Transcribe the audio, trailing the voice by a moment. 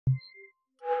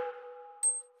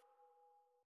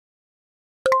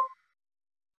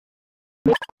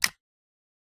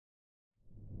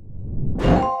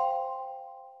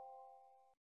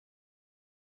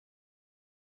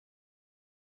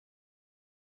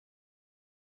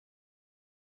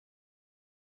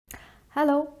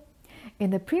Hello! In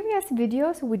the previous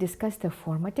videos, we discussed the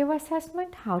formative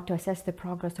assessment, how to assess the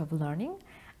progress of learning,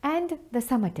 and the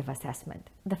summative assessment,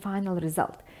 the final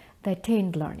result, the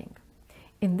attained learning.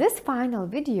 In this final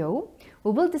video,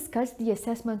 we will discuss the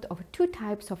assessment of two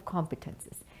types of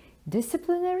competences,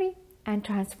 disciplinary and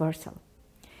transversal.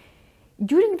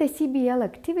 During the CBL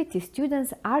activity,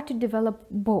 students are to develop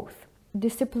both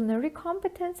disciplinary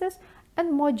competences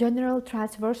and more general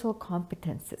transversal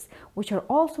competences, which are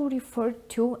also referred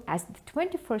to as the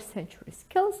 21st century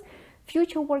skills,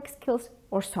 future work skills,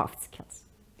 or soft skills.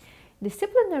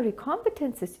 Disciplinary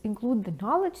competences include the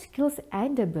knowledge, skills,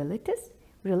 and abilities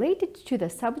related to the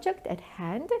subject at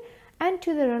hand and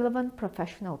to the relevant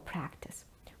professional practice.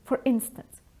 For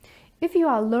instance, if you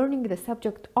are learning the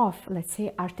subject of, let's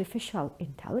say, artificial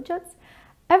intelligence,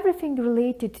 everything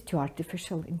related to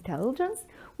artificial intelligence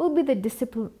will be the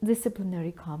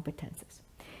disciplinary competences.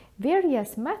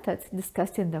 Various methods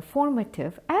discussed in the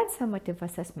formative and summative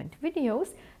assessment videos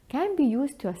can be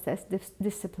used to assess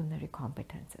disciplinary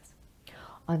competences.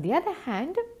 On the other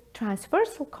hand,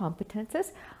 transversal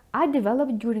competences are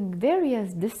developed during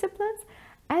various disciplines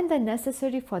and are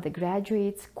necessary for the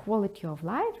graduate's quality of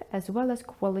life as well as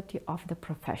quality of the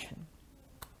profession.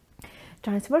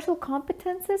 Transversal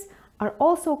competences are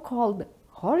also called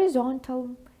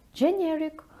horizontal,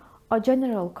 generic, or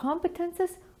general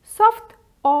competences, soft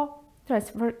or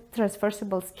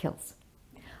transferable skills.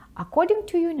 According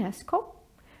to UNESCO,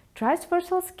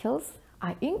 transversal skills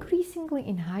are increasingly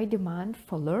in high demand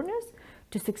for learners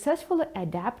to successfully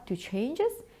adapt to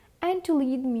changes and to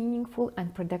lead meaningful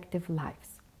and productive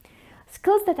lives.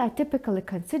 Skills that are typically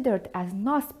considered as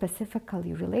not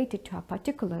specifically related to a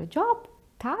particular job,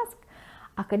 task,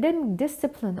 academic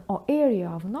discipline, or area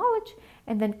of knowledge,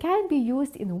 and then can be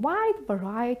used in a wide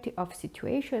variety of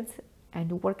situations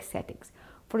and work settings,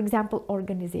 for example,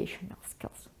 organizational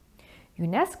skills.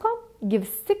 UNESCO gives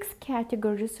 6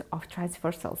 categories of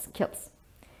transversal skills: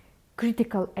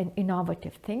 critical and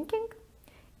innovative thinking,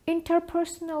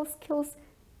 interpersonal skills,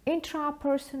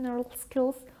 intrapersonal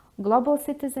skills, global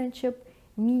citizenship,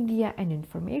 media and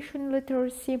information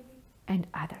literacy, and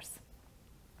others.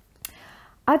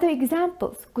 Other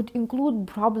examples could include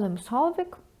problem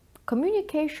solving,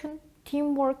 communication,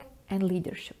 teamwork, and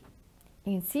leadership.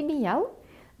 In CBL,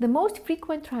 the most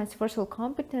frequent transversal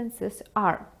competences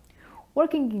are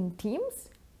working in teams,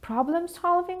 problem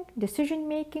solving, decision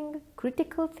making,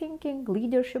 critical thinking,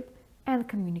 leadership, and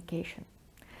communication.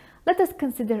 Let us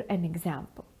consider an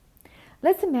example.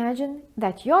 Let's imagine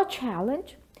that your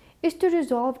challenge is to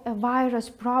resolve a virus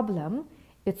problem,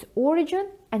 its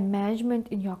origin and management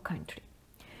in your country.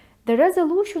 The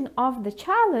resolution of the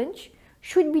challenge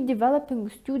should be developing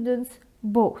students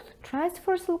both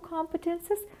transversal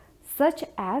competences such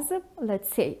as,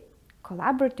 let's say,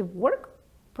 collaborative work,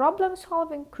 problem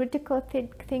solving, critical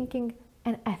thinking,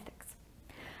 and ethics,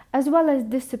 as well as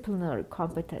disciplinary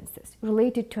competences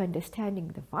related to understanding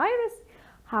the virus,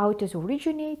 how it is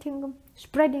originating,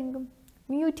 spreading,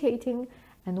 mutating,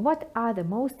 and what are the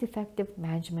most effective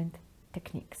management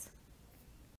techniques.